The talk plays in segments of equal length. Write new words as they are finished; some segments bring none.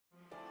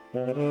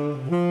Today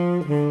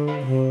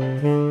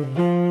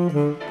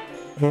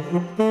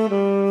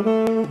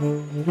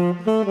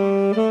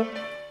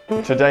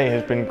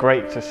has been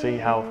great to see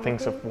how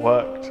things have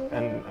worked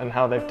and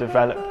how they've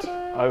developed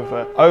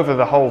over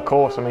the whole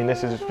course. I mean,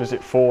 this is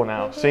visit 4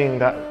 now. Seeing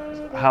that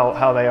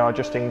how they are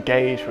just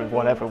engaged with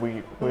whatever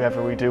we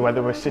do,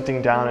 whether we're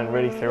sitting down and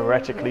really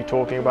theoretically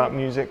talking about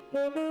music.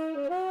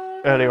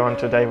 Earlier on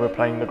today we're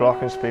playing the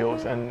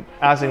glockenspiels and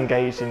as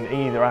engaged in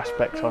either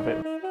aspect of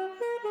it.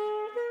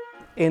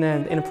 In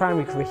a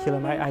primary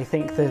curriculum, I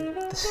think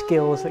that the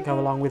skills that go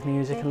along with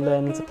music and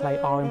learning to play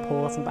are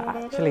important, but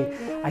actually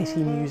I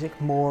see music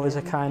more as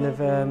a kind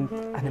of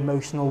an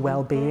emotional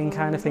well-being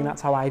kind of thing.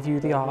 That's how I view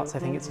the arts. I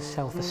think it's a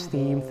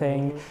self-esteem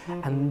thing,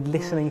 and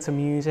listening to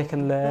music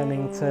and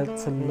learning to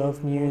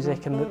love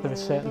music and that there are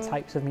certain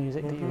types of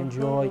music that you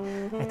enjoy,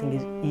 I think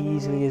is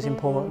easily as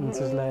important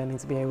as learning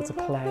to be able to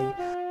play.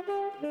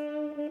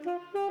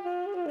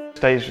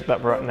 Stage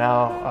that we're at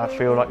now, I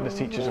feel like the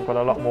teachers have got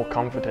a lot more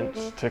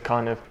confidence to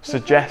kind of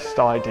suggest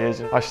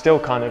ideas. I still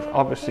kind of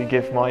obviously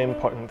give my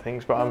input and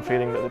things, but I'm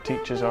feeling that the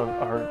teachers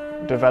are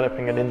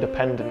developing an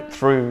independent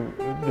through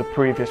the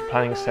previous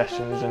planning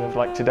sessions, and of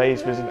like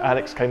today's visit,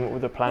 Alex came up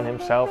with a plan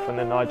himself, and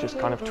then I just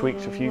kind of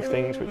tweaked a few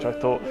things which I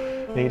thought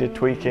needed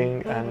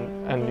tweaking,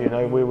 and you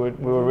know, we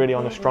were really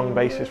on a strong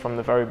basis from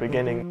the very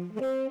beginning.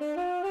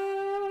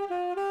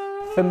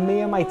 For me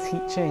and my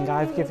teaching,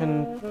 I've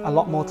given a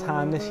lot more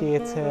time this year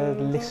to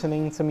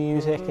listening to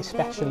music,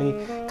 especially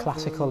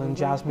classical and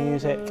jazz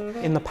music.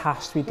 In the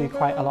past we do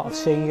quite a lot of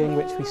singing,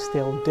 which we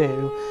still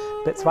do,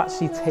 but to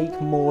actually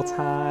take more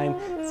time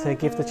to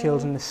give the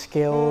children the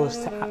skills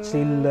to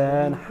actually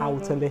learn how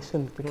to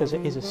listen, because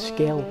it is a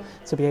skill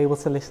to be able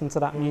to listen to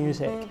that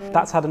music.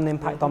 That's had an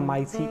impact on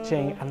my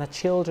teaching, and the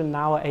children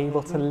now are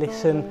able to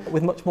listen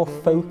with much more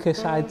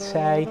focus, I'd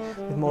say,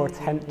 with more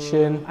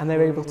attention, and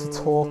they're able to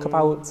talk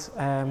about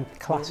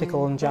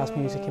classical and jazz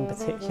music in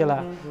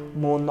particular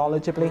more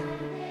knowledgeably.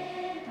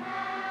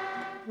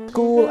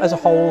 School as a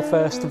whole,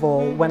 first of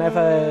all,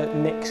 whenever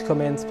Nick's come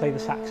in to play the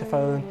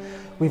saxophone,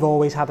 we've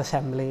always had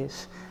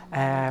assemblies,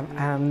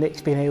 and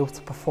Nick's been able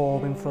to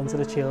perform in front of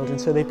the children,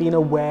 so they've been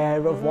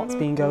aware of what's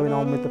been going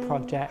on with the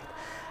project,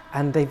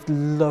 and they've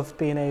loved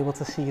being able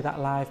to see that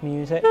live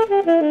music.